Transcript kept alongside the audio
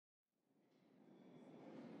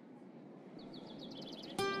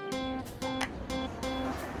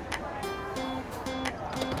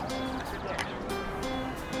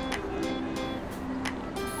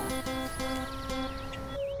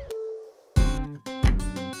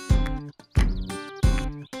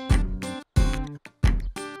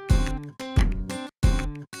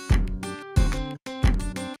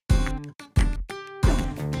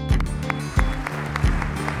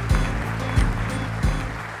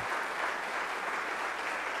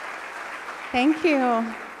Thank you.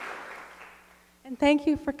 And thank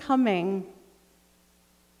you for coming.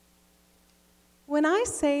 When I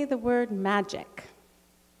say the word magic,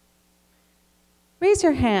 raise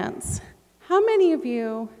your hands. How many of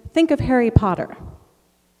you think of Harry Potter?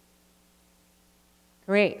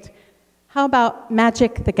 Great. How about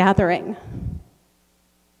Magic the Gathering?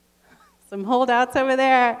 Some holdouts over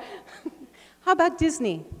there. How about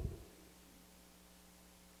Disney?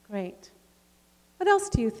 Great. What else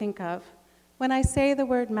do you think of when I say the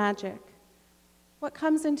word magic? What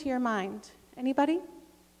comes into your mind? Anybody?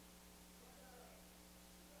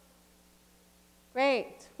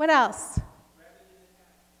 Great. What else?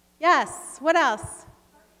 Yes. What else?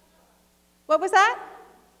 What was that?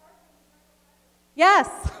 Yes.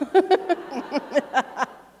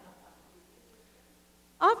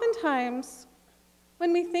 Oftentimes,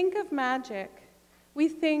 when we think of magic, we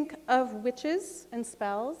think of witches and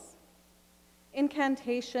spells,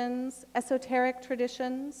 incantations, esoteric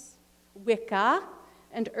traditions, Wicca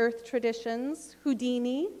and earth traditions,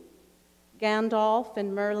 Houdini, Gandalf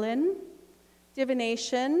and Merlin,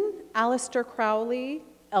 divination, Aleister Crowley,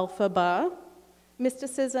 Elphaba,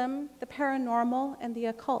 mysticism, the paranormal, and the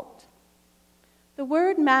occult. The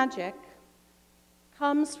word magic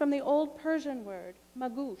comes from the old Persian word,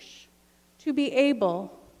 magush, to be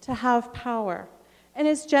able to have power, and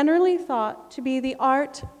is generally thought to be the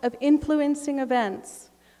art of influencing events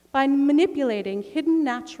by manipulating hidden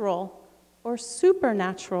natural or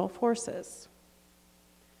supernatural forces.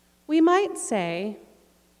 We might say,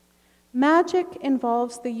 magic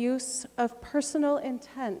involves the use of personal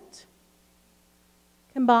intent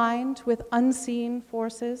combined with unseen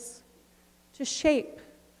forces to shape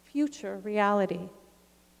future reality.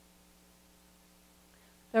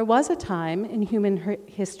 There was a time in human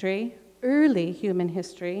history, early human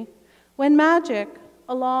history, when magic,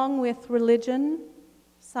 along with religion,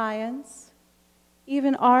 science,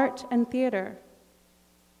 even art and theater,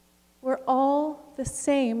 were all the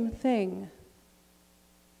same thing.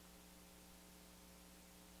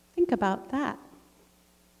 Think about that.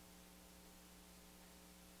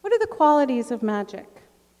 What are the qualities of magic?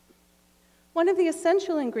 One of the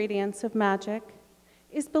essential ingredients of magic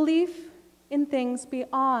is belief in things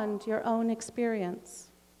beyond your own experience.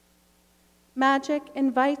 Magic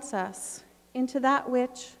invites us into that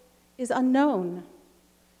which is unknown.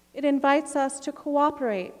 It invites us to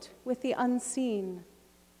cooperate with the unseen,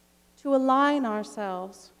 to align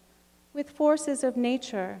ourselves with forces of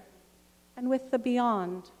nature and with the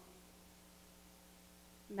beyond.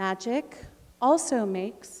 Magic also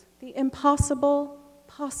makes the impossible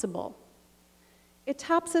possible. It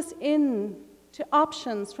taps us in to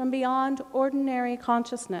options from beyond ordinary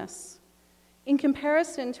consciousness. In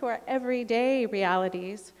comparison to our everyday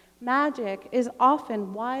realities, magic is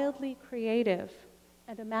often wildly creative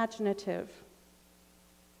and imaginative.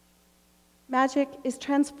 Magic is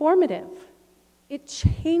transformative. It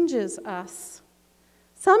changes us.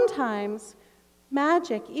 Sometimes,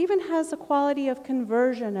 magic even has a quality of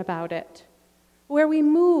conversion about it, where we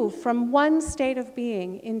move from one state of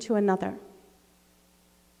being into another.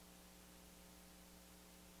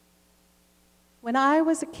 When I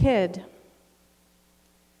was a kid,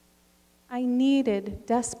 I needed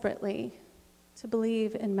desperately to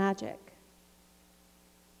believe in magic.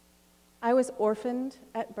 I was orphaned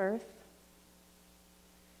at birth,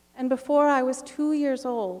 and before I was 2 years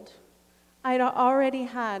old, I'd already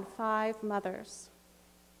had 5 mothers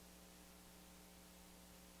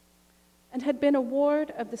and had been a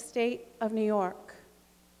ward of the state of New York.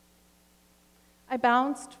 I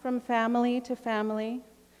bounced from family to family,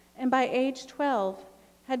 and by age 12,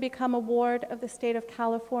 had become a ward of the state of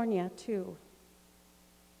California, too.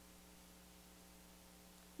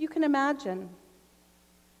 You can imagine,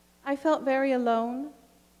 I felt very alone,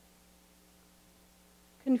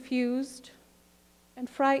 confused, and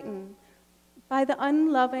frightened by the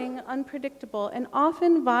unloving, unpredictable, and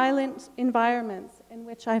often violent environments in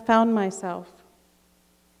which I found myself.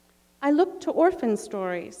 I looked to orphan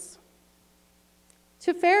stories,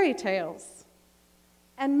 to fairy tales,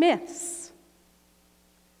 and myths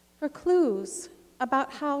for clues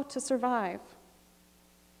about how to survive.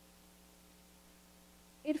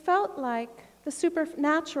 It felt like the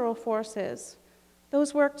supernatural forces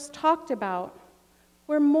those works talked about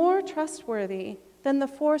were more trustworthy than the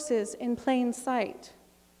forces in plain sight.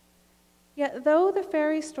 Yet though the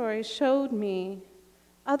fairy stories showed me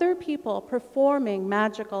other people performing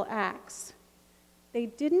magical acts, they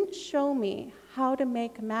didn't show me how to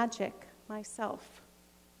make magic myself.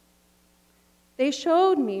 They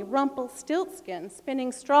showed me Rumpelstiltskin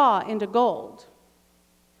spinning straw into gold,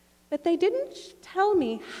 but they didn't tell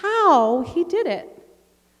me how he did it,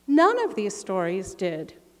 None of these stories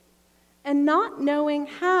did. And not knowing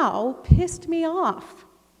how pissed me off,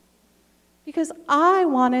 because I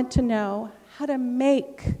wanted to know how to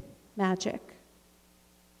make magic.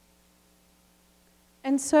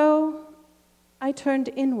 And so I turned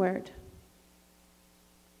inward,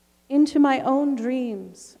 into my own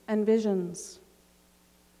dreams and visions,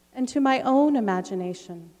 and to my own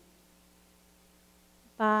imagination.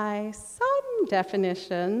 By some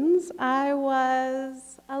definitions, I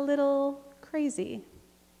was a little crazy.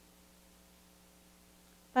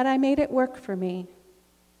 But I made it work for me.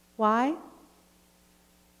 Why?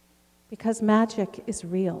 Because magic is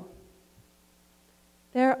real.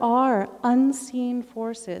 There are unseen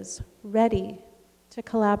forces ready to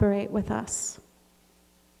collaborate with us.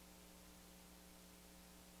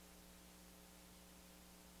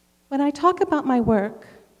 When I talk about my work,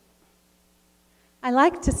 I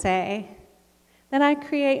like to say that I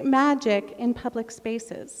create magic in public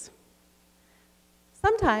spaces.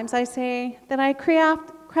 Sometimes I say that I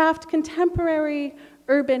craft contemporary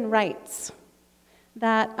urban rites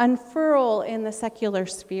that unfurl in the secular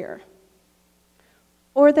sphere,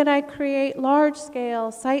 or that I create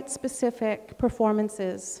large-scale, site-specific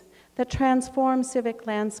performances that transform civic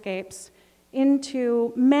landscapes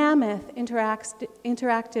into mammoth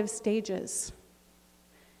interactive stages,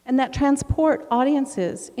 and that transport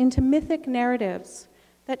audiences into mythic narratives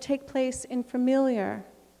that take place in familiar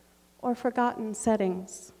or forgotten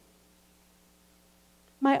settings.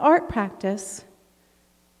 My art practice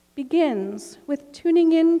begins with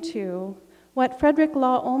tuning into what Frederick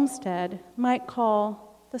Law Olmsted might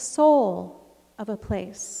call the soul of a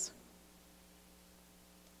place.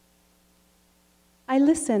 I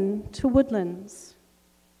listen to woodlands,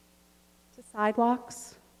 to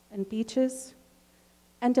sidewalks and beaches,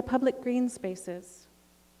 and to public green spaces.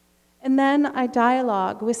 And then I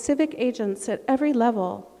dialogue with civic agents at every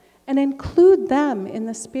level and include them in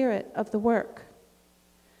the spirit of the work.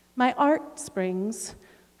 My art springs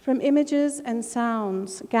from images and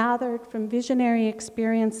sounds gathered from visionary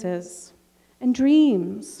experiences and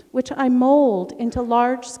dreams, which I mold into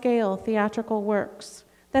large-scale theatrical works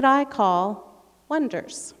that I call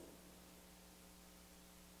wonders.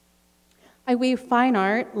 I weave fine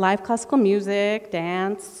art, live classical music,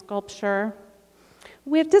 dance, sculpture,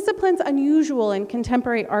 with disciplines unusual in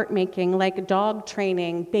contemporary art making, like dog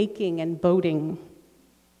training, baking, and boating,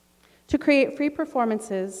 to create free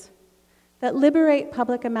performances that liberate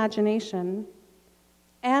public imagination,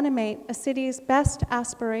 animate a city's best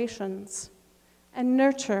aspirations, and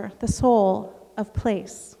nurture the soul of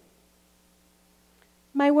place.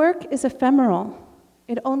 My work is ephemeral.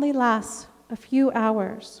 It only lasts a few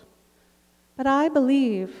hours. But I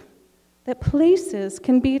believe that places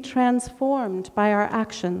can be transformed by our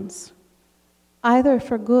actions, either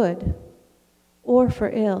for good or for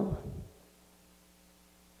ill.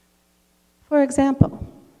 For example,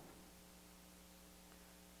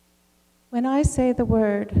 when I say the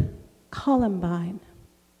word Columbine,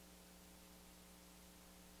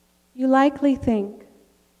 you likely think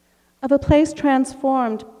of a place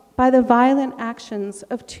transformed by the violent actions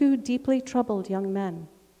of two deeply troubled young men.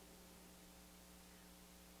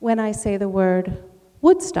 When I say the word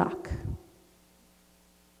Woodstock,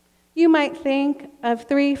 you might think of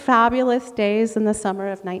 3 fabulous days in the summer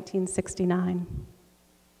of 1969.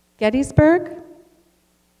 Gettysburg,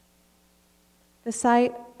 the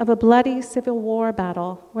site of a bloody Civil War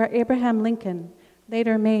battle where Abraham Lincoln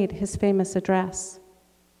later made his famous address.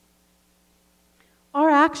 Our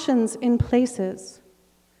actions in places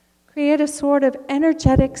create a sort of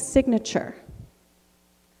energetic signature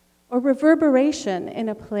or reverberation in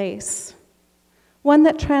a place, one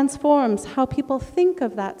that transforms how people think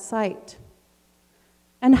of that site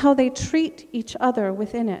and how they treat each other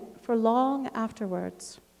within it for long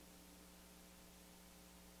afterwards.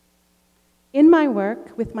 In my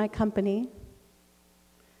work with my company,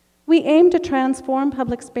 we aim to transform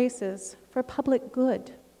public spaces for public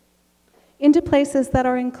good into places that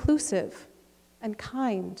are inclusive and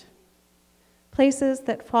kind, places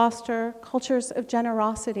that foster cultures of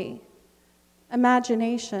generosity,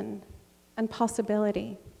 imagination, and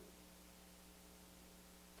possibility.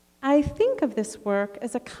 I think of this work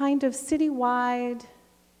as a kind of citywide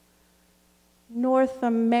North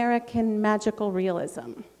American magical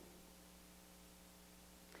realism.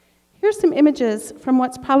 Here's some images from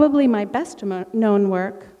what's probably my best known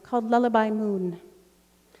work called Lullaby Moon.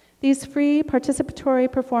 These free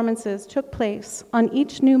participatory performances took place on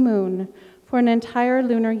each new moon for an entire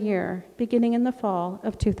lunar year, beginning in the fall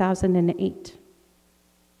of 2008.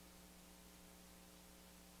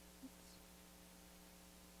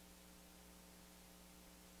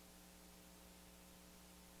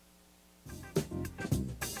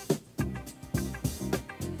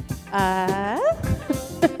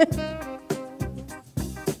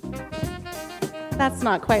 That's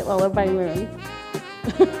not quite Lullaby Moon.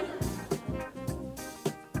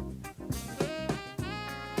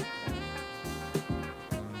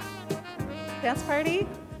 Dance party?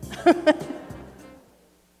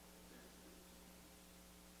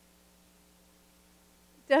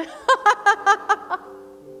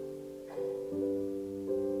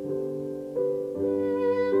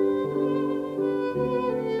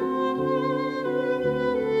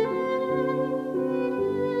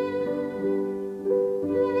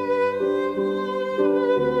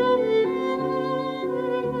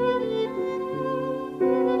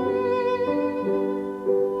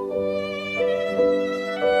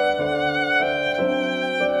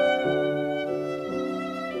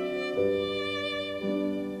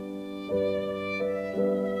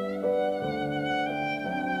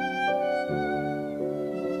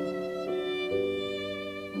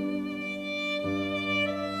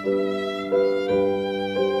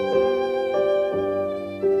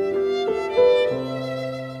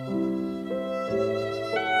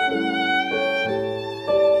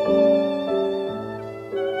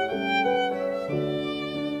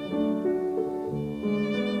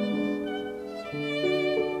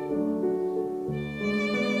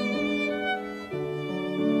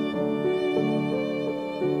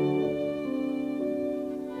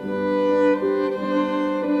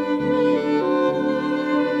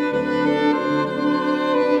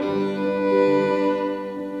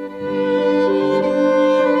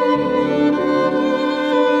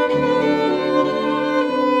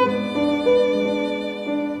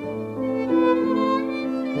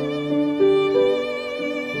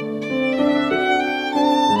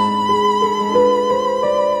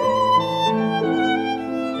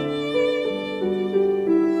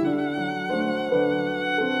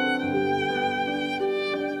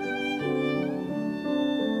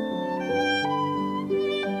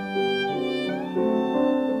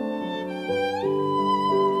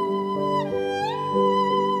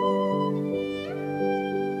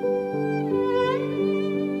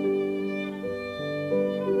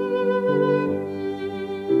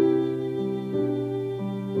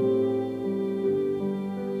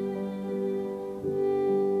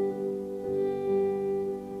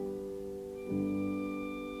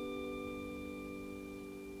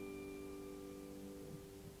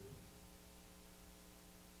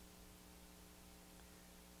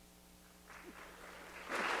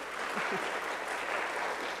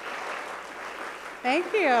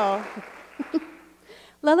 Thank you.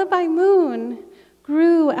 Lullaby Moon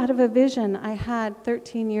grew out of a vision I had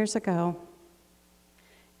 13 years ago.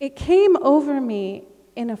 It came over me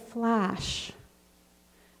in a flash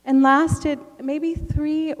and lasted maybe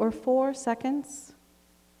 3 or 4 seconds.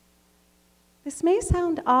 This may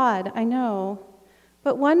sound odd, I know,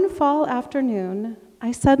 but one fall afternoon,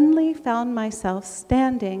 I suddenly found myself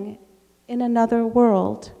standing in another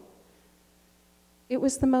world. It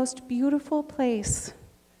was the most beautiful place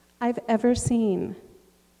I've ever seen.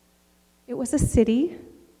 It was a city,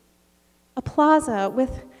 a plaza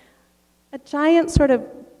with a giant sort of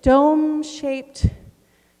dome-shaped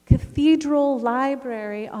cathedral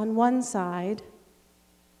library on one side,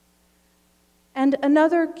 and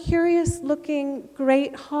another curious-looking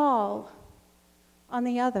great hall on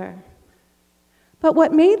the other. But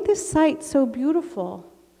what made this site so beautiful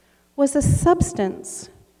was a substance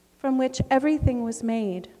from which everything was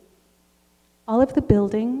made. All of the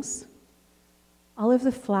buildings, all of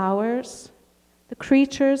the flowers, the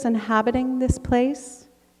creatures inhabiting this place,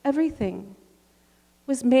 everything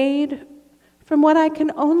was made from what I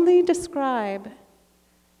can only describe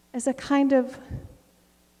as a kind of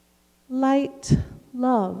light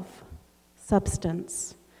love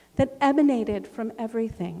substance that emanated from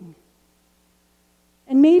everything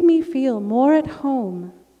and made me feel more at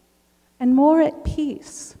home and more at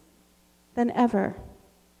peace than ever.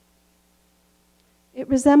 It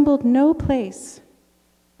resembled no place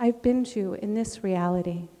I've been to in this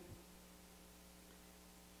reality.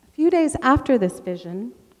 A few days after this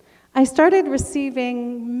vision, I started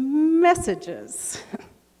receiving messages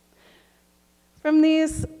from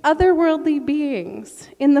these otherworldly beings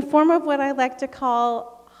in the form of what I like to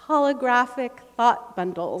call holographic thought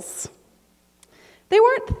bundles. They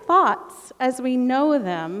weren't thoughts as we know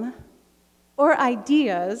them or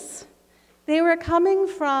ideas. They were coming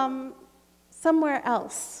from somewhere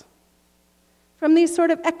else, from these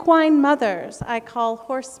sort of equine mothers I call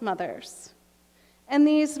horse mothers, and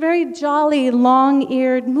these very jolly,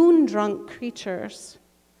 long-eared, moon-drunk creatures,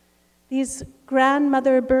 these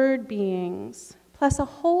grandmother bird beings, plus a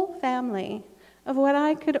whole family of what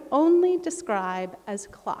I could only describe as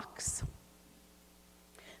clocks.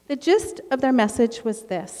 The gist of their message was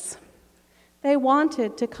this: they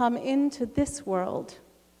wanted to come into this world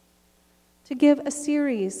to give a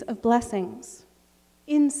series of blessings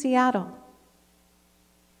in Seattle.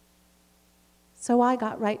 So I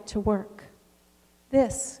got right to work.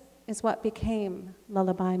 This is what became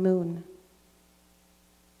Lullaby Moon.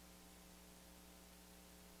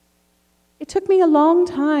 It took me a long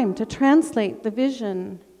time to translate the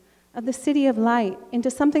vision of the City of Light into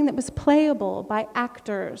something that was playable by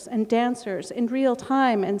actors and dancers in real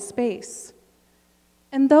time and space.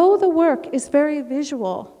 And though the work is very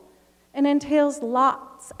visual and entails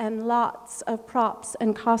lots and lots of props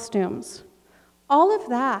and costumes, all of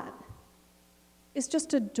that is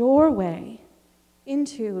just a doorway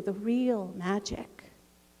into the real magic.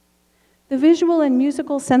 The visual and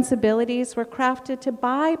musical sensibilities were crafted to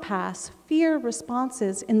bypass fear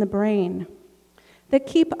responses in the brain that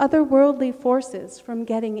keep otherworldly forces from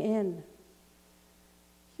getting in.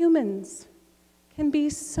 Humans can be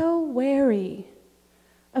so wary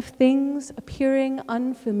of things appearing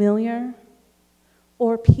unfamiliar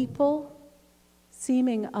or people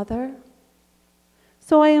seeming other.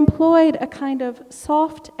 So I employed a kind of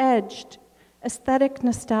soft-edged aesthetic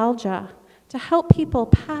nostalgia to help people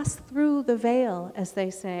pass through the veil, as they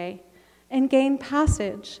say, and gain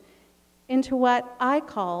passage into what I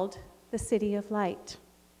called the City of Light.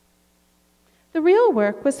 The real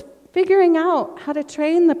work was figuring out how to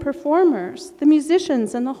train the performers, the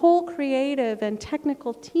musicians, and the whole creative and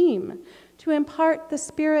technical team to impart the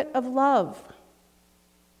spirit of love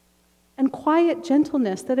and quiet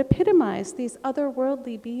gentleness that epitomized these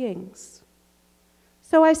otherworldly beings.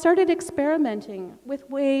 So I started experimenting with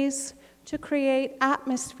ways to create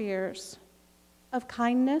atmospheres of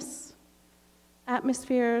kindness,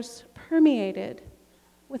 atmospheres permeated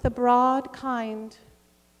with a broad kind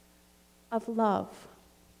of love.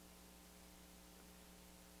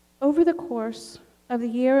 Over the course of the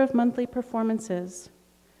year of monthly performances,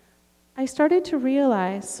 I started to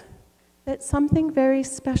realize that something very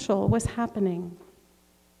special was happening.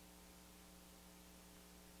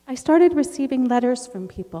 I started receiving letters from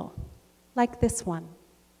people, like this one.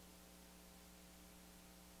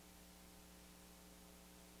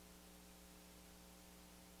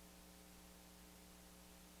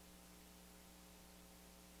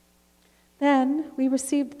 Then we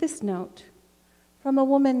received this note from a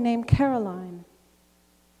woman named Caroline.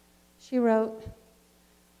 She wrote,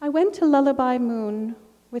 "I went to Lullaby Moon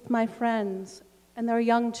with my friends and their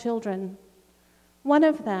young children. One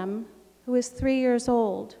of them, who is 3 years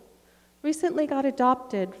old, recently got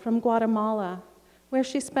adopted from Guatemala, where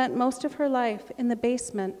she spent most of her life in the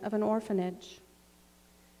basement of an orphanage.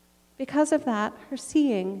 Because of that, her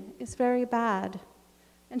seeing is very bad,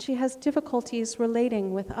 and she has difficulties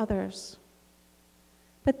relating with others.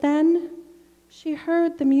 But then she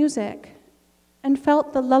heard the music and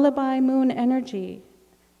felt the Lullaby Moon energy,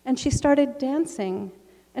 and she started dancing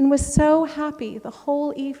and was so happy the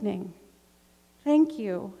whole evening. Thank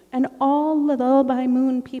you, and all the Lullaby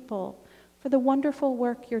Moon people, for the wonderful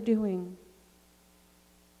work you're doing."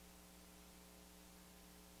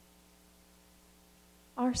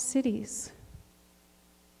 Our cities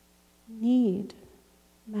need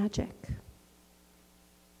magic.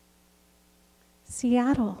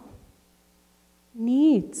 Seattle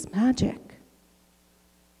needs magic.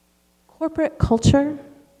 Corporate culture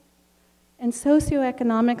and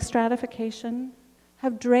socioeconomic stratification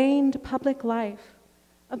have drained public life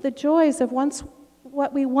of the joys of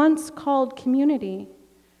what we once called community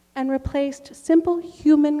and replaced simple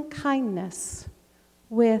human kindness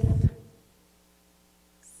with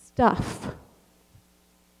stuff.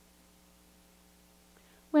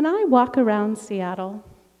 When I walk around Seattle,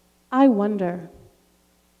 I wonder,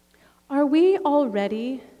 are we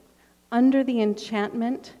already under the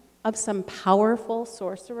enchantment of some powerful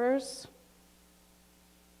sorcerers?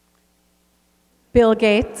 Bill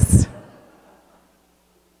Gates,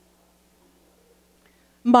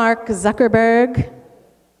 Mark Zuckerberg,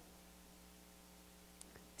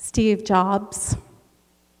 Steve Jobs?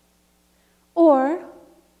 Or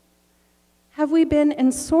have we been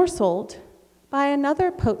ensorcelled by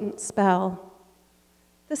another potent spell,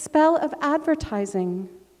 the spell of advertising,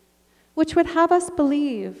 which would have us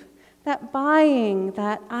believe that buying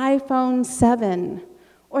that iPhone 7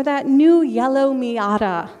 or that new yellow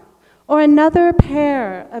Miata or another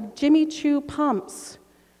pair of Jimmy Choo pumps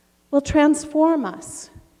will transform us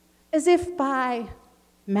as if by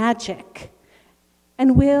magic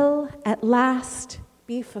and will at last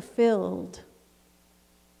be fulfilled?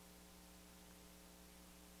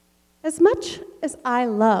 As much as I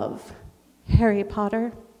love Harry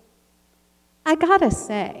Potter. I gotta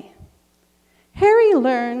say, Harry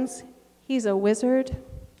learns he's a wizard,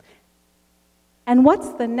 and what's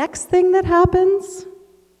the next thing that happens?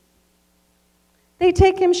 They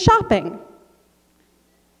take him shopping.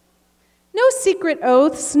 No secret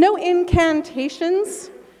oaths, no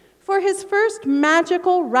incantations. For his first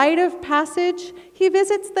magical rite of passage, he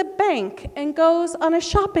visits the bank and goes on a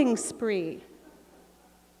shopping spree.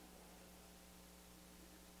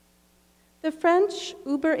 The French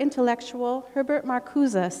uber-intellectual Herbert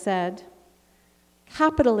Marcuse said,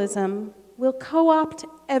 "Capitalism will co-opt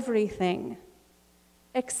everything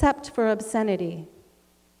except for obscenity."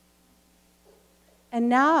 And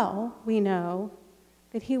now we know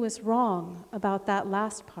that he was wrong about that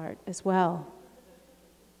last part as well.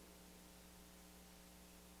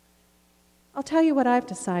 I'll tell you what I've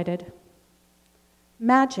decided.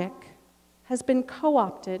 Magic has been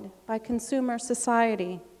co-opted by consumer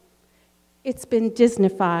society. It's been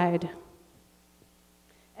Disneyfied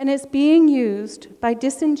and is being used by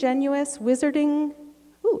disingenuous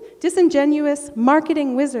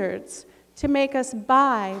marketing wizards to make us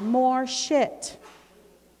buy more shit.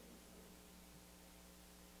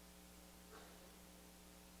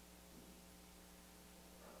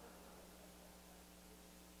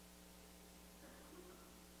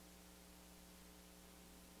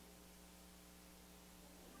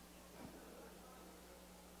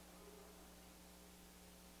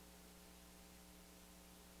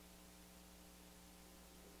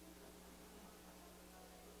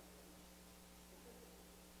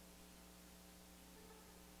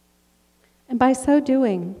 And by so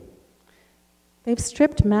doing, they've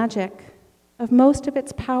stripped magic of most of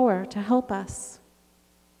its power to help us.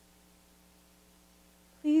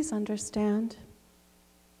 Please understand,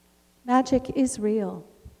 magic is real.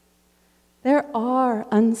 There are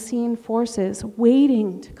unseen forces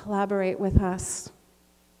waiting to collaborate with us.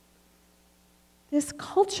 This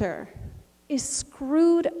culture is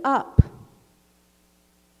screwed up.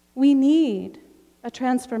 We need a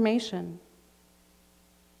transformation.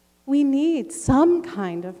 We need some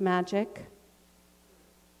kind of magic.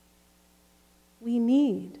 We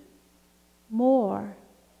need more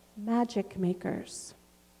magic makers.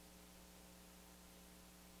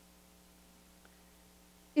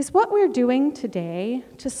 Is what we're doing today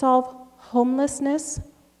to solve homelessness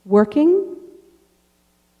working?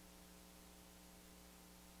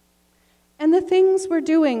 And the things we're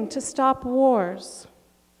doing to stop wars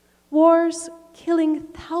killing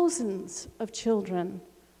thousands of children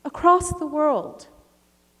across the world,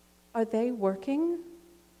 are they working?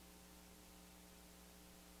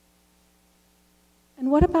 And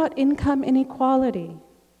what about income inequality?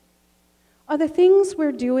 Are the things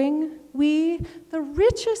we're doing, we, the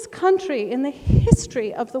richest country in the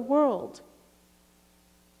history of the world,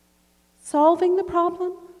 solving the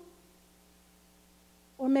problem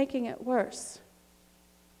or making it worse?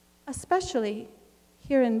 Especially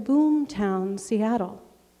here in boomtown Seattle.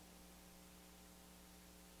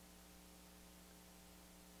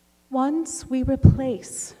 Once we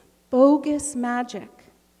replace bogus magic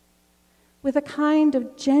with a kind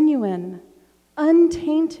of genuine,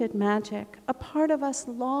 untainted magic a part of us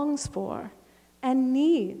longs for and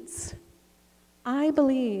needs, I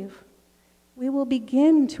believe we will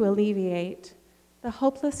begin to alleviate the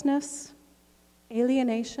hopelessness,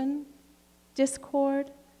 alienation,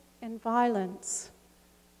 discord, and violence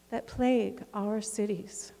that plague our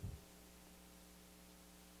cities.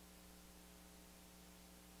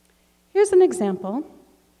 Here's an example.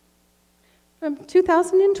 From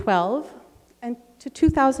 2012 and to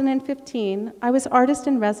 2015, I was artist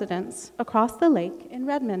in residence across the lake in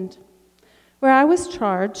Redmond, where I was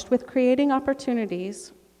charged with creating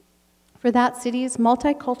opportunities for that city's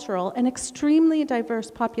multicultural and extremely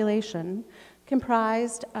diverse population,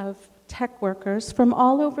 comprised of tech workers from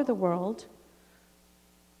all over the world,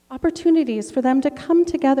 opportunities for them to come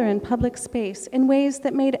together in public space in ways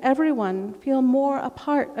that made everyone feel more a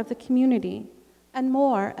part of the community and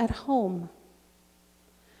more at home.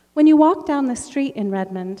 When you walk down the street in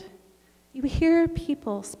Redmond, you hear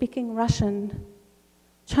people speaking Russian,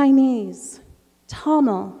 Chinese,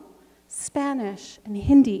 Tamil, Spanish, and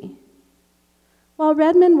Hindi. While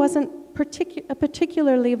Redmond wasn't a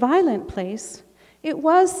particularly violent place, it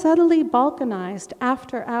was subtly balkanized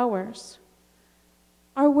after hours.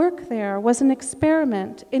 Our work there was an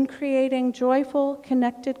experiment in creating joyful,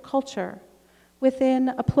 connected culture within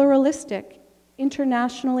a pluralistic,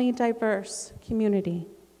 internationally diverse community.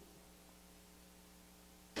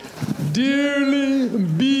 Dearly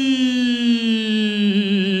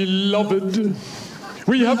beloved,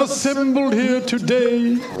 we have assembled here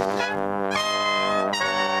today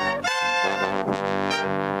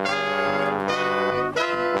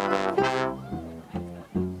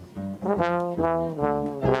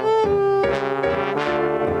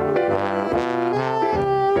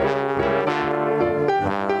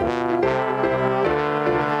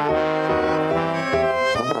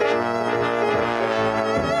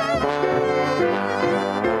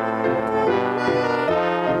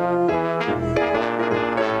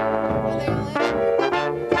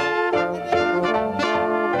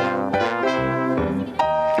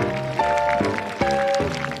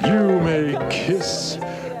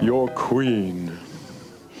queen.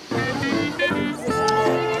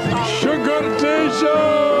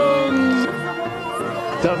 Sugartations!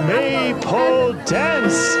 The maypole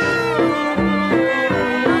dance.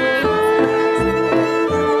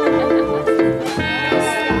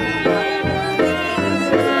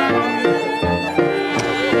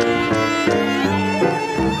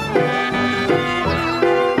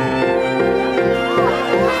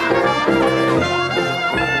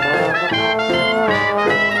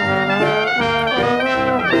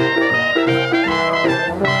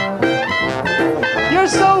 You're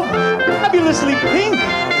so fabulously pink.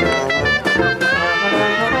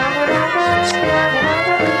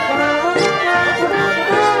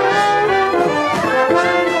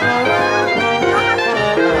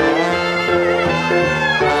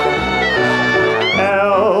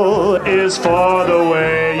 L is for the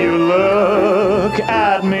way you look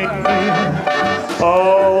at me.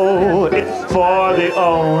 O is for the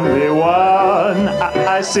only one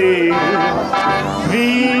I see.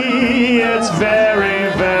 V, it's very,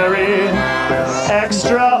 very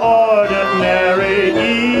extraordinary. E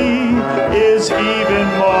is even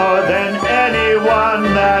more than anyone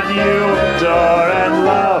that you adore. And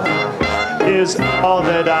love is all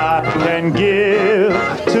that I can give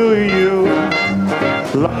to you.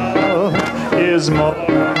 Love is more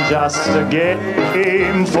than just a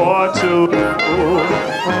game for two.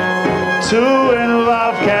 Two in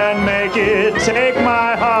love can make it. Take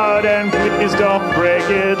my heart and please don't break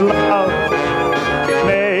it. Love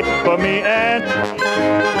made for me and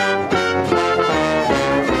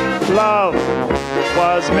love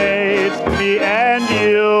was made for me and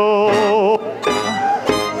you.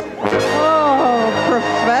 Oh,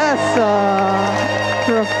 Professor.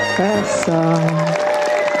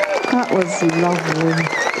 That was lovely.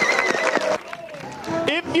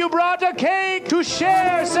 If you brought a cake to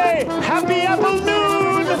share, say happy apple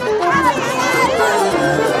noon.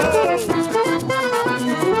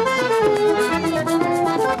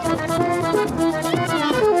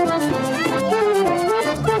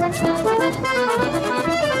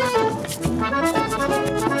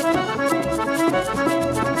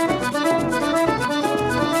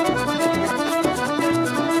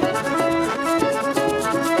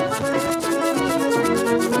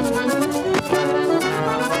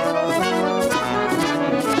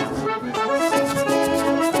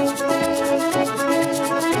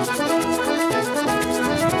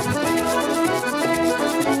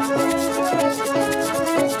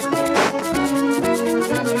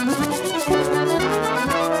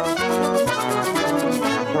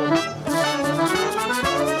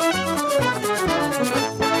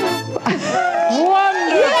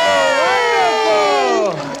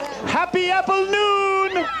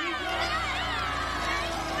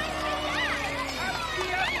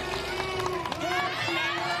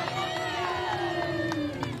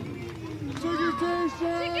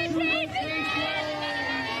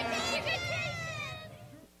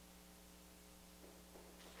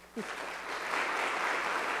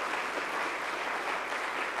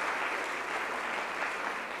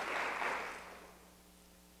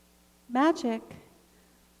 Magic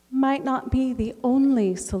might not be the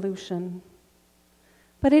only solution,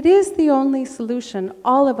 but it is the only solution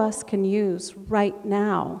all of us can use right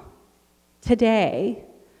now, today,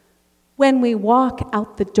 when we walk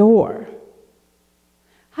out the door.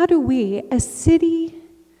 How do we, as city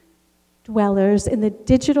dwellers in the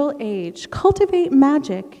digital age, cultivate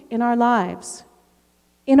magic in our lives,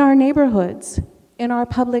 in our neighborhoods, in our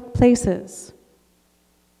public places?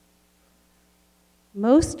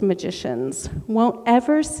 Most magicians won't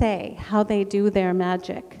ever say how they do their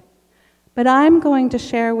magic, but I'm going to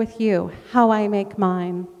share with you how I make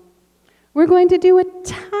mine. We're going to do a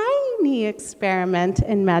tiny experiment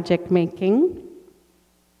in magic making.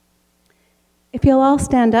 If you'll all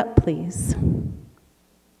stand up, please.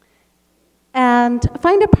 And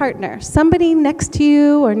find a partner, somebody next to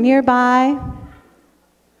you or nearby.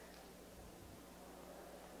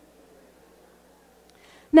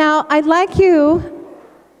 Now, I'd like you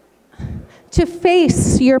to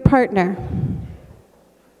face your partner.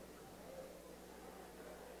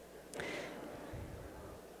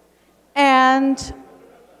 And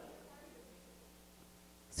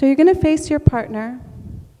so you're going to face your partner,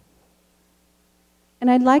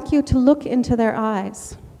 and I'd like you to look into their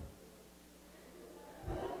eyes.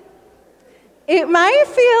 It might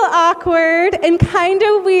feel awkward and kind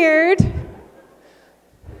of weird.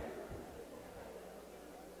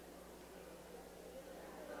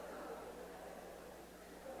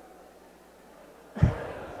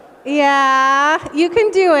 Yeah, you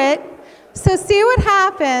can do it. So see what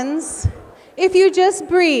happens if you just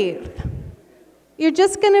breathe. you're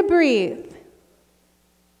just going to breathe.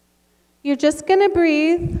 You're just going to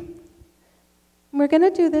breathe. We're going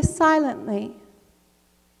to do this silently.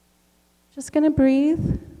 Just going to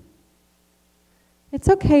breathe. It's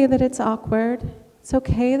okay that it's awkward. It's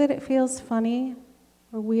okay that it feels funny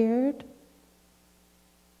or weird.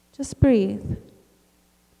 Just breathe.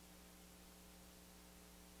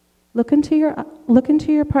 Look into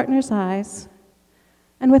your partner's eyes,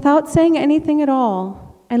 and without saying anything at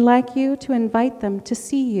all, I'd like you to invite them to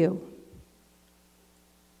see you,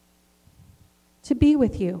 to be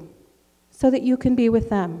with you, so that you can be with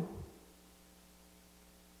them.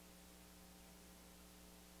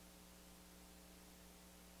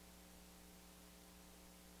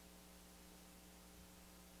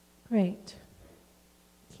 Great.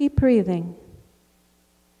 Keep breathing.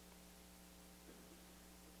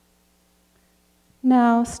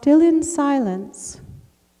 Now, still in silence,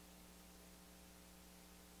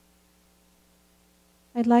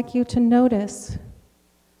 I'd like you to notice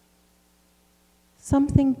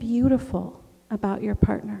something beautiful about your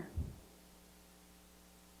partner.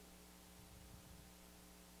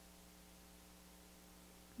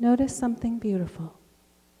 Notice something beautiful.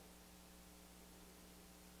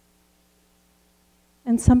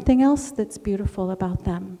 And something else that's beautiful about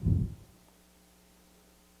them.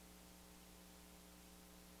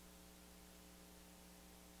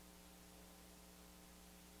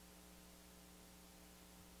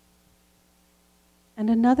 And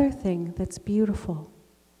another thing that's beautiful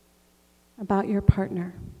about your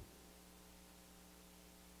partner.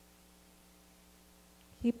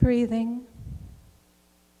 Keep breathing.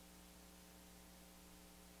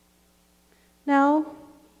 Now,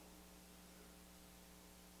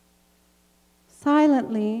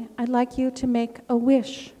 silently, I'd like you to make a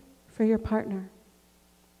wish for your partner.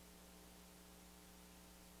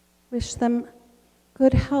 Wish them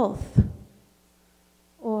good health,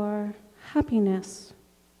 or happiness,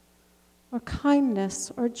 or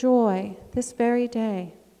kindness, or joy this very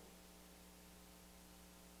day.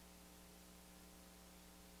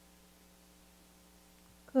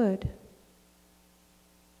 Good.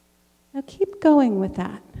 Now keep going with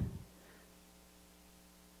that.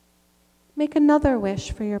 Make another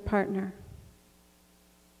wish for your partner.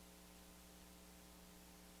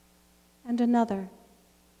 And another.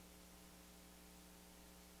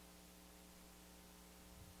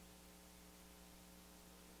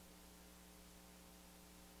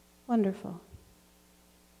 Wonderful.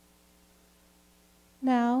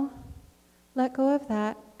 Now, let go of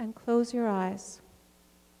that and close your eyes.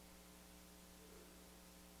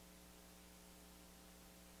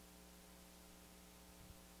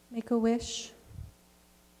 Make a wish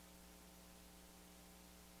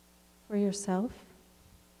for yourself.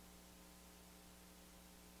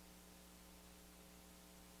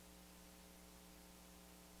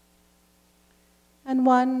 And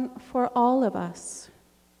one for all of us,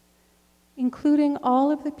 including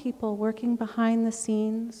all of the people working behind the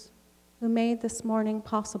scenes who made this morning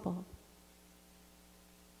possible.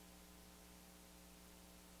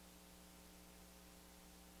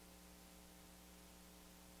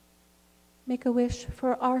 Make a wish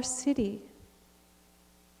for our city.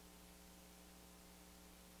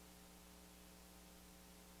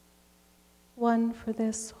 One for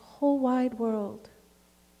this whole wide world.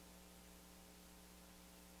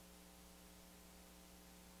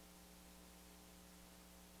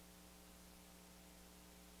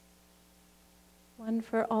 One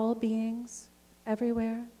for all beings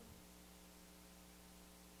everywhere.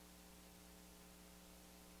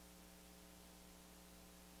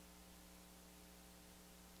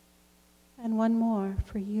 And one more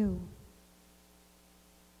for you.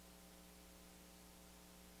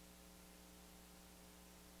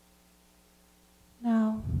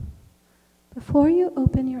 Now, before you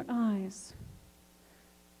open your eyes,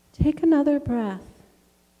 take another breath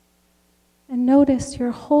and notice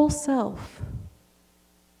your whole self.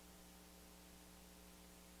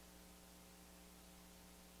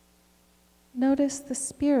 Notice the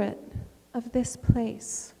spirit of this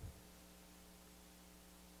place.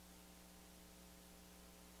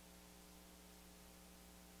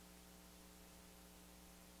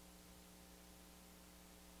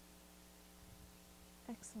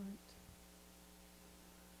 Excellent.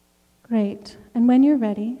 Great. And when you're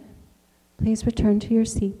ready, please return to your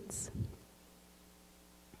seats.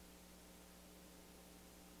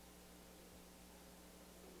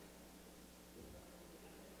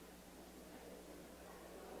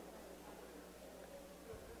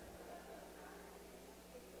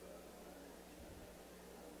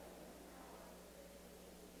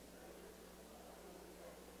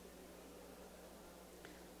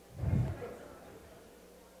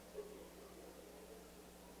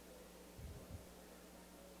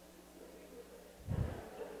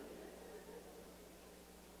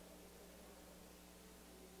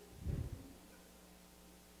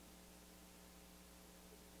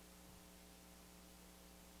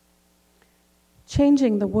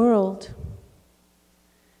 Changing the world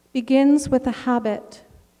begins with the habit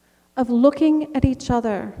of looking at each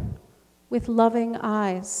other with loving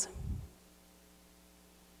eyes.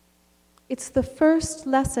 It's the first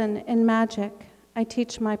lesson in magic I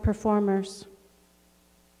teach my performers.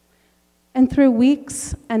 And through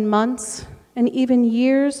weeks and months and even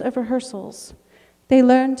years of rehearsals, they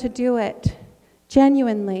learn to do it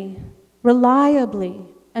genuinely, reliably,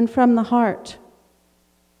 and from the heart.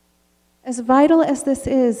 As vital as this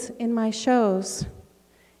is in my shows,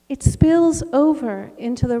 it spills over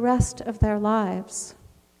into the rest of their lives.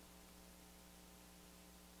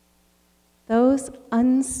 Those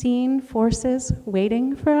unseen forces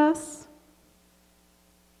waiting for us?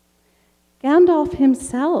 Gandalf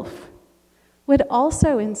himself would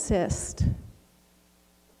also insist.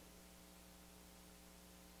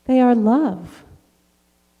 They are love,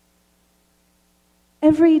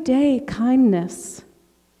 everyday kindness,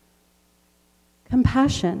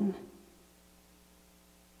 compassion.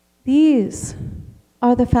 These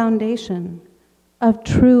are the foundation of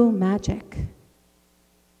true magic.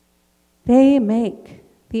 They make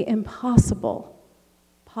the impossible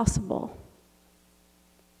possible.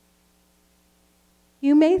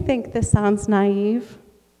 You may think this sounds naive,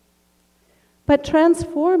 but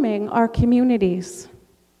transforming our communities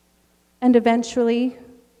and eventually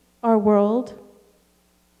our world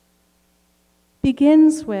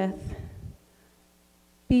begins with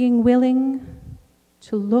being willing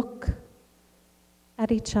to look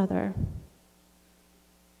at each other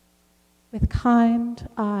with kind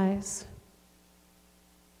eyes,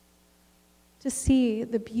 to see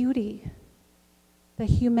the beauty, the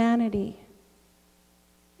humanity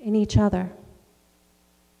in each other.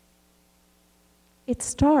 It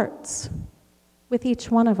starts with each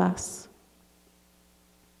one of us.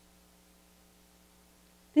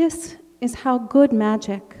 This is how good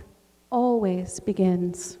magic always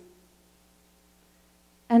begins,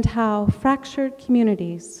 and how fractured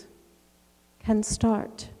communities can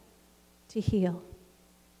start to heal.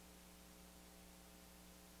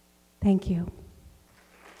 Thank you.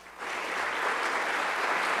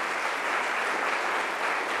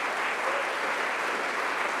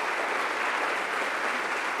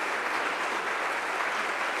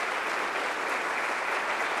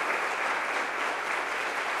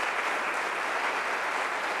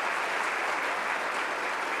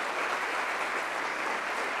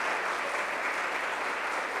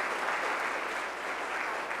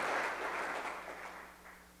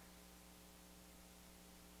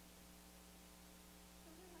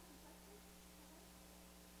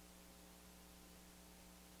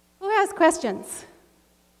 Questions?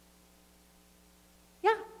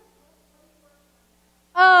 Yeah?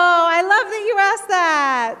 Oh, I love that you asked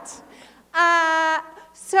that.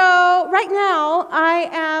 So right now, I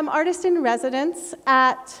am artist in residence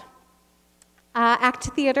at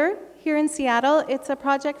ACT Theater here in Seattle. It's a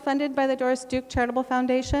project funded by the Doris Duke Charitable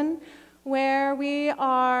Foundation, where we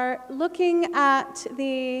are looking at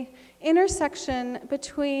the intersection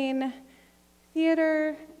between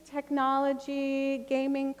theater, technology,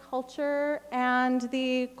 gaming culture, and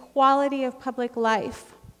the quality of public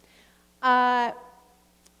life.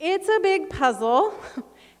 It's a big puzzle,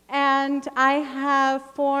 and I have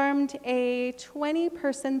formed a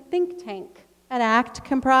 20-person think tank at ACT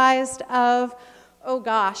comprised of, all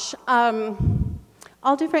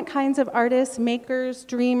different kinds of artists, makers,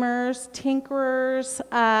 dreamers, tinkerers,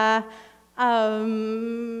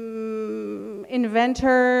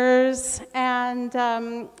 inventors, and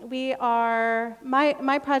we are,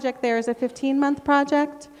 my project there is a 15-month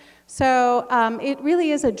project, so it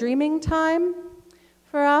really is a dreaming time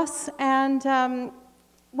for us, and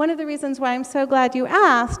one of the reasons why I'm so glad you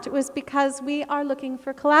asked was because we are looking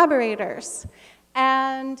for collaborators.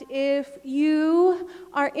 And if you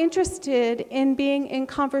are interested in being in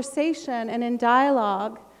conversation and in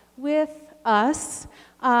dialogue with us,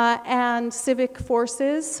 and civic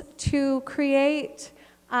forces to create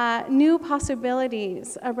new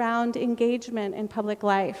possibilities around engagement in public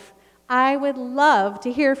life, I would love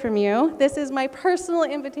to hear from you. This is my personal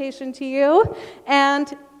invitation to you,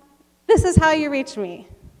 and this is how you reach me.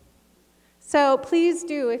 So please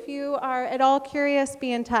do, if you are at all curious,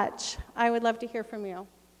 be in touch. I would love to hear from you.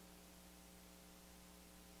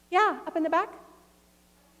 Yeah, up in the back?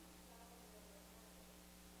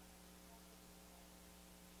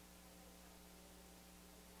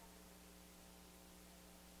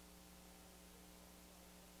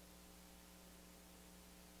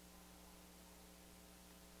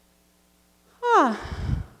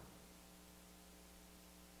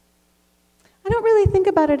 I don't really think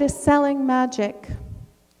about it as selling magic.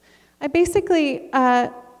 I basically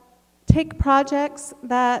take projects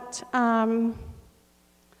that,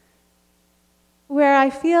 where I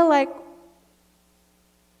feel like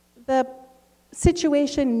the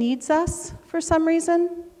situation needs us for some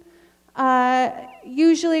reason.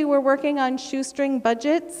 Usually we're working on shoestring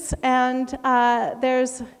budgets, and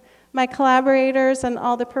there's my collaborators and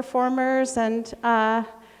all the performers, and for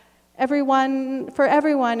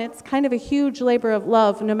everyone, it's kind of a huge labor of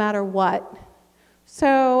love no matter what.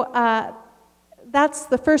 So that's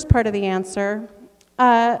the first part of the answer.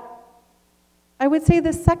 I would say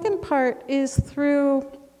the second part is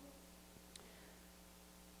through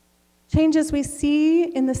changes we see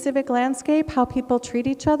in the civic landscape, how people treat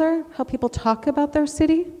each other, how people talk about their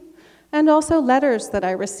city, and also letters that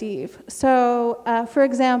I receive. So, for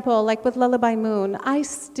example, like with Lullaby Moon, I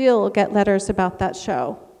still get letters about that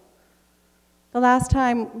show. The last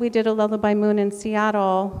time we did a Lullaby Moon in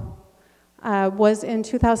Seattle was in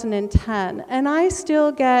 2010, and I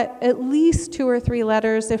still get at least 2 or 3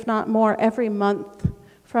 letters, if not more, every month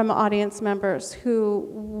from audience members who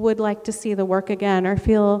would like to see the work again or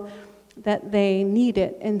feel that they need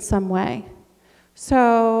it in some way.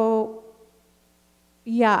 So,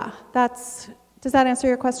 yeah, does that answer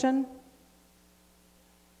your question?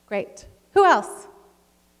 Great. Who else?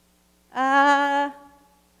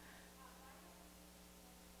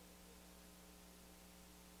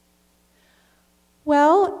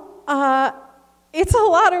 Well, it's a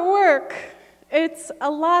lot of work. It's a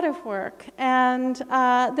lot of work, and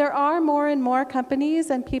there are more and more companies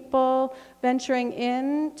and people venturing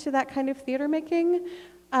into that kind of theater making.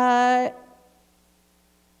 I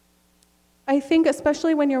think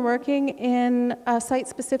especially when you're working in a site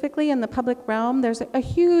specifically in the public realm, there's a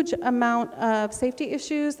huge amount of safety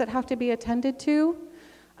issues that have to be attended to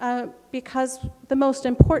because the most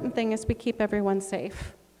important thing is we keep everyone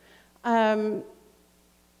safe.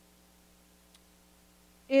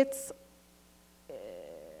 It's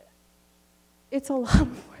a lot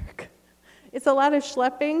of work. It's a lot of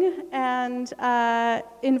schlepping and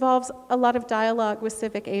involves a lot of dialogue with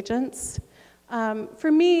civic agents.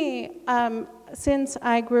 For me, since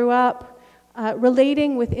I grew up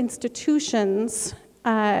relating with institutions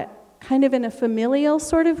kind of in a familial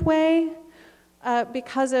sort of way,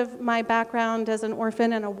 because of my background as an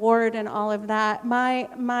orphan and a ward and all of that,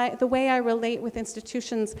 the way I relate with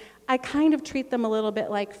institutions, I kind of treat them a little bit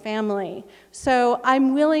like family. So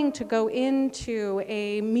I'm willing to go into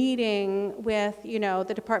a meeting with, you know,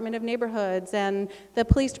 the Department of Neighborhoods and the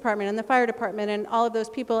police department and the fire department and all of those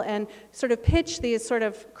people and sort of pitch these sort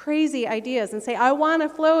of crazy ideas and say, I want to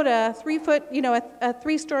float a 3-foot, you know, a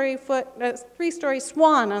 3-story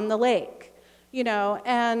swan on the lake, you know,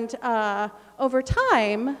 and over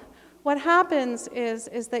time, what happens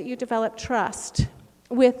is that you develop trust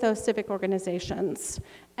with those civic organizations,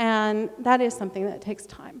 and that is something that takes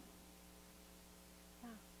time. Yeah.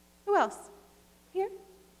 Who else? Here?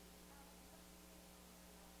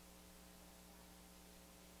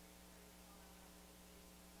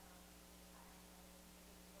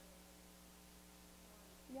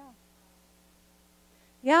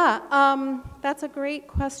 Yeah, that's a great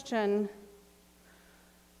question.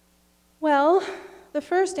 Well, the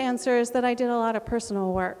first answer is that I did a lot of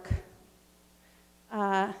personal work,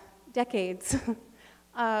 decades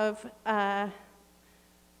of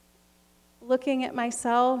looking at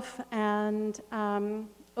myself and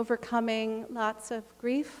overcoming lots of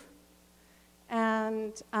grief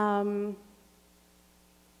and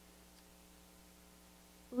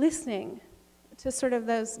listening to sort of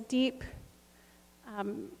those deep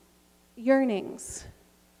yearnings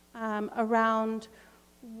around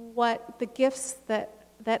what the gifts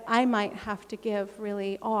that I might have to give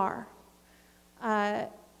really are.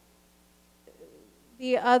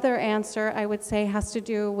 The other answer, I would say, has to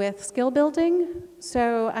do with skill building.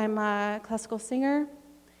 So I'm a classical singer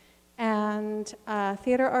and a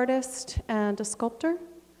theater artist and a sculptor,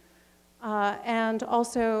 and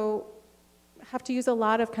also have to use a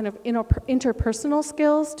lot of kind of interpersonal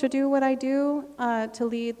skills to do what I do, to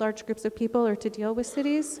lead large groups of people or to deal with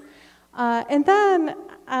cities. And then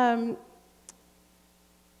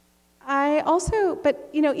I also, but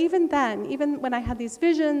you know, even then, even when I had these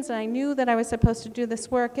visions and I knew that I was supposed to do this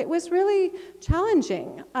work, it was really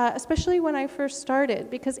challenging, especially when I first started,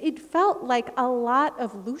 because it felt like a lot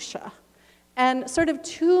of Lucia and sort of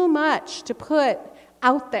too much to put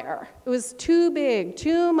out there. It was too big,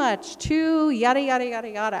 too much, too yada, yada, yada,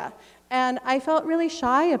 yada. And I felt really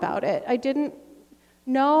shy about it. I didn't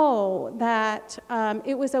know that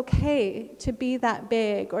it was okay to be that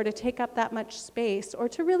big or to take up that much space or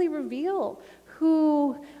to really reveal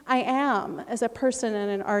who I am as a person and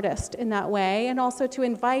an artist in that way, and also to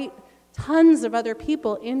invite tons of other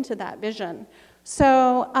people into that vision.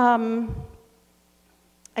 So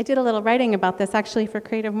I did a little writing about this actually for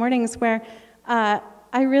Creative Mornings, where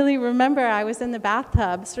I really remember I was in the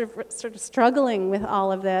bathtub sort of struggling with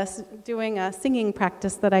all of this, doing a singing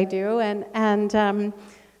practice that I do, and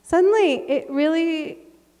suddenly it really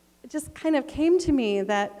just kind of came to me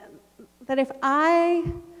that if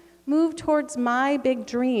I move towards my big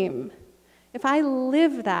dream, if I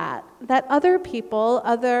live that other people,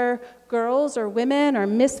 other girls or women or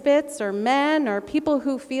misfits or men or people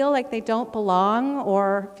who feel like they don't belong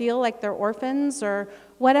or feel like they're orphans or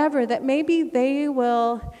whatever, that maybe they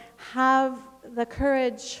will have the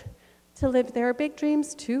courage to live their big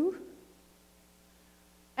dreams too.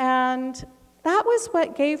 And that was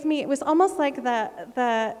what gave me, it was almost like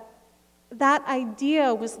that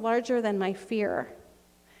idea was larger than my fear.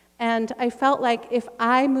 And I felt like if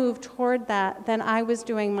I moved toward that, then I was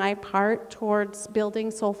doing my part towards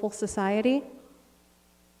building soulful society.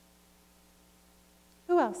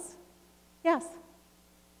 Who else? Yes.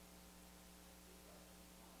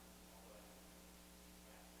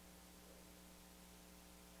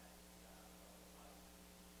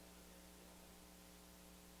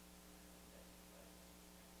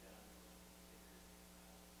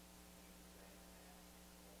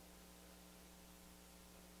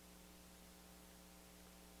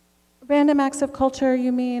 Random acts of culture,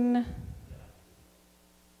 you mean?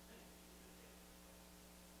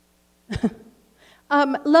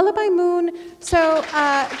 Lullaby Moon, so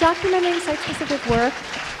documenting site-specific work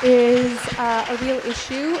is a real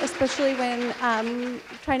issue, especially when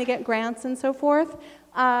trying to get grants and so forth.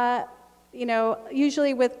 You know,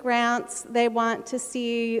 usually with grants, they want to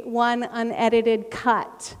see one unedited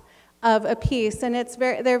cut of a piece, and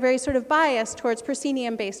they're very sort of biased towards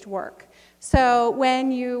proscenium-based work. So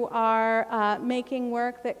when you are making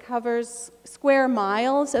work that covers square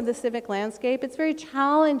miles of the civic landscape, it's very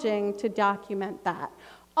challenging to document that.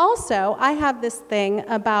 Also, I have this thing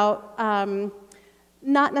about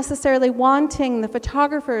not necessarily wanting the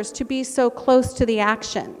photographers to be so close to the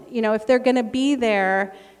action. You know, if they're going to be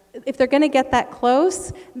there, if they're going to get that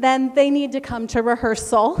close, then they need to come to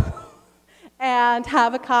rehearsal and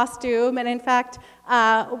have a costume. And in fact,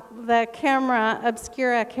 the camera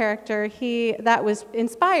obscura character, that was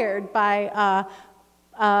inspired by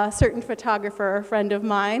a certain photographer, a friend of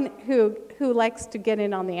mine, who likes to get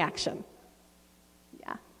in on the action.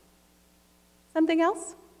 Yeah. Something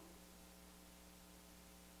else?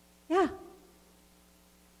 Yeah.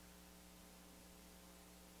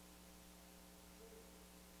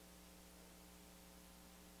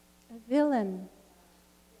 A villain.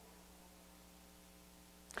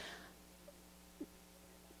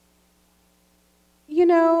 You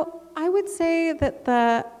know, I would say that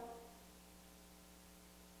that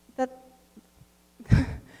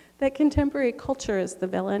contemporary culture is the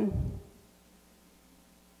villain,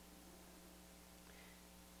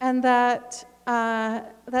 and that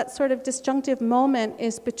sort of disjunctive moment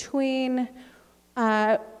is between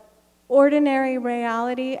ordinary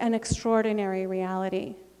reality and extraordinary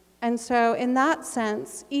reality. And so, in that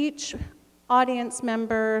sense, each audience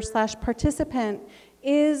member / participant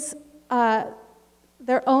is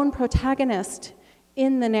their own protagonist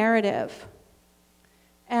in the narrative.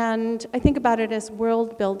 And I think about it as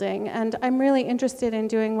world building, and I'm really interested in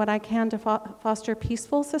doing what I can to foster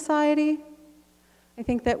peaceful society. I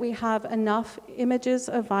think that we have enough images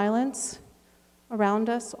of violence around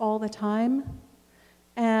us all the time,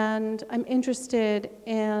 and I'm interested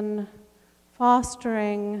in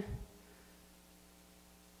fostering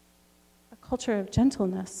a culture of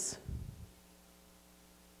gentleness.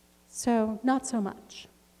 So, not so much.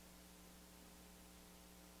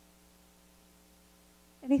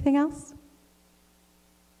 Anything else?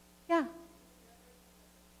 Yeah.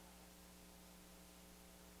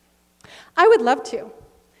 I would love to.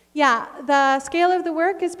 Yeah, the scale of the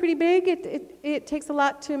work is pretty big. It takes a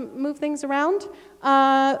lot to move things around.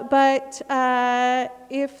 But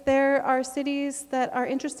if there are cities that are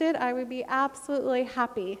interested, I would be absolutely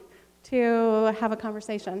happy to have a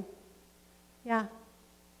conversation. Yeah.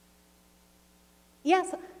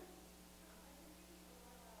 Yes.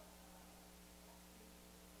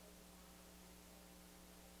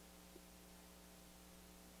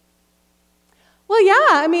 Well, yeah,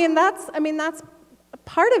 I mean that's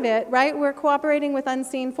part of it, right? We're cooperating with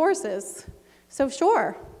unseen forces. So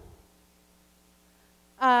sure.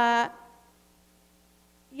 Yeah,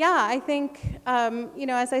 I think, you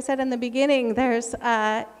know, as I said in the beginning, there's,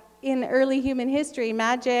 in early human history,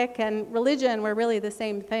 magic and religion were really the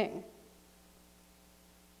same thing.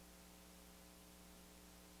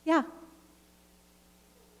 Yeah.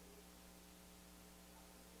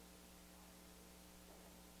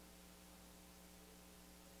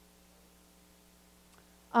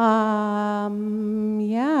 Yeah.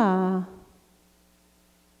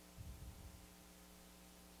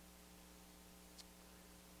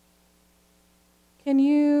 Can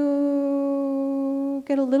you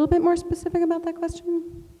get a little bit more specific about that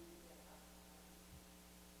question?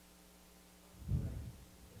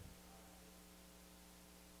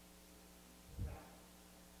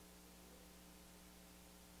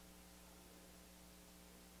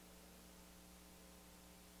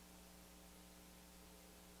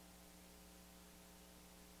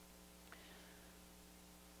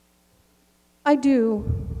 I do.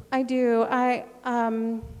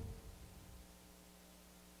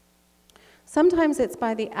 Sometimes it's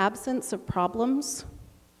by the absence of problems.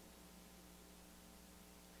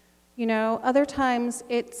 You know, other times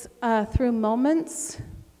it's through moments.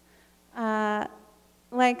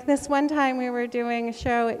 Like this one time we were doing a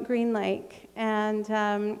show at Green Lake, and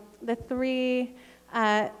the three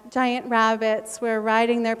giant rabbits were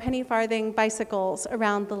riding their penny farthing bicycles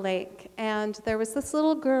around the lake. And there was this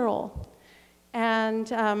little girl,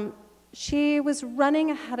 and she was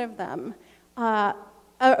running ahead of them,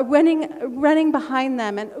 running behind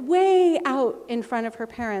them, and way out in front of her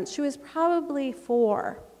parents. She was probably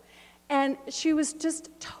 4. And she was just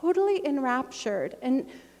totally enraptured. And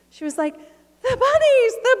she was like, the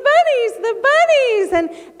bunnies, the bunnies, the bunnies.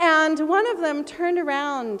 And one of them turned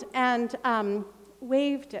around and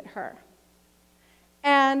waved at her.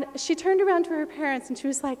 And she turned around to her parents and she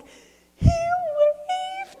was like, he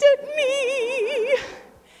waved at me.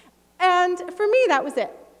 And for me, that was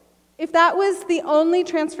it. If that was the only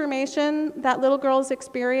transformation that little girl's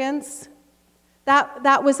experience,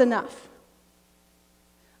 that was enough.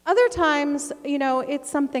 Other times, you know, it's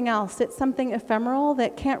something else. It's something ephemeral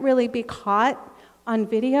that can't really be caught on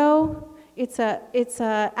video. It's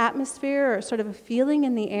a atmosphere or sort of a feeling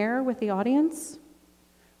in the air with the audience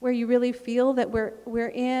where you really feel that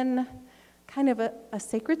we're in kind of a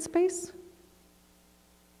sacred space.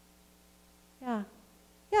 Yeah.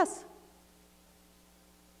 Yes?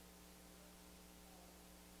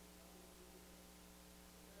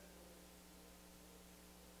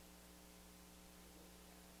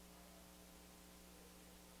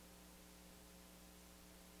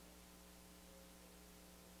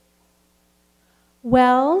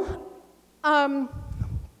 Well,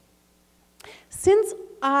 since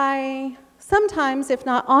I sometimes, if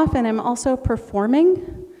not often, am also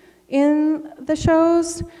performing in the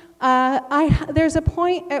shows, there's a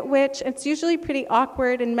point at which it's usually pretty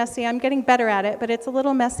awkward and messy. I'm getting better at it, but it's a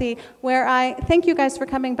little messy, where thank you guys for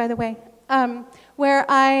coming, by the way, where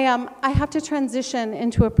I have to transition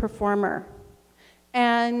into a performer.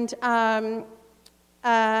 And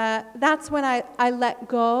that's when I let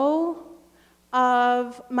go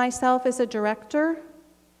of myself as a director,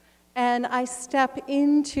 and I step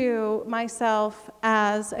into myself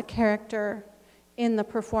as a character in the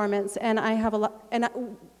performance, and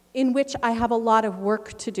in which I have a lot of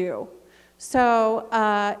work to do. So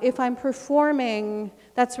if I'm performing,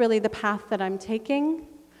 that's really the path that I'm taking.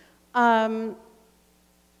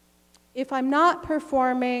 If I'm not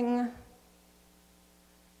performing,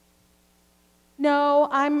 no,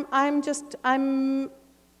 I'm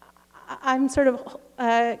sort of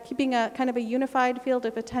keeping a kind of a unified field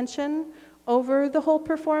of attention over the whole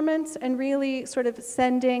performance and really sort of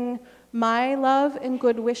sending my love and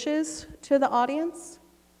good wishes to the audience.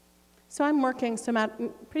 So I'm working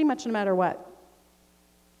pretty much no matter what.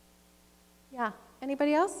 Yeah.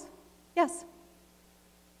 Anybody else? Yes.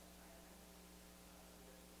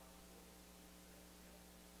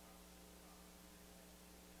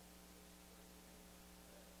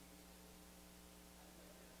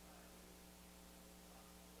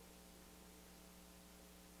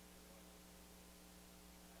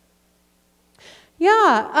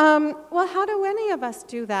 Yeah, well, how do any of us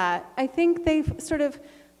do that? I think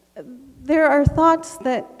there are thoughts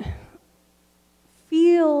that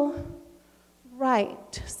feel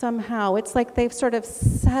right somehow. It's like they've sort of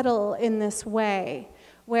settled in this way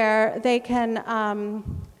where they can kind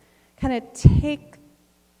of take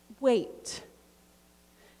weight.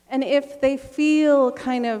 And if they feel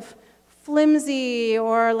kind of flimsy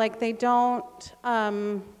or like they don't,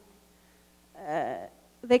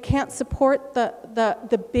 they can't support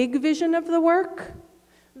the big vision of the work,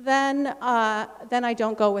 then I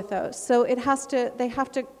don't go with those. So they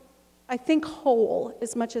have to, I think, whole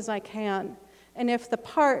as much as I can. And if the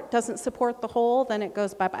part doesn't support the whole, then it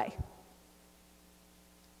goes bye-bye.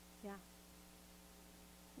 Yeah.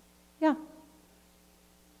 Yeah.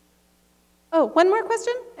 Oh, one more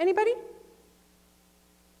question? Anybody?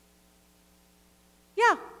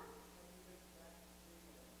 Yeah.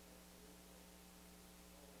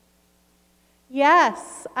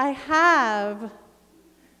 Yes, I have.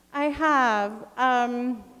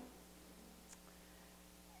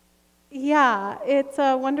 Yeah, it's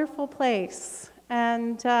a wonderful place.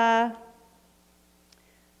 And I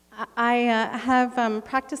have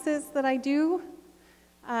practices that I do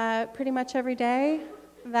pretty much every day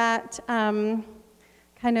that kind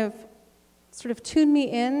of sort of tune me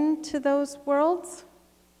in to those worlds.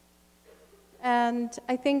 And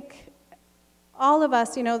I think all of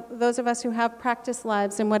us, those of us who have practice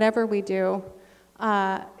lives in whatever we do,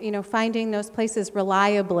 finding those places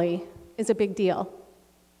reliably is a big deal.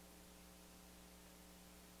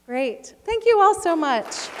 Great. Thank you all so much.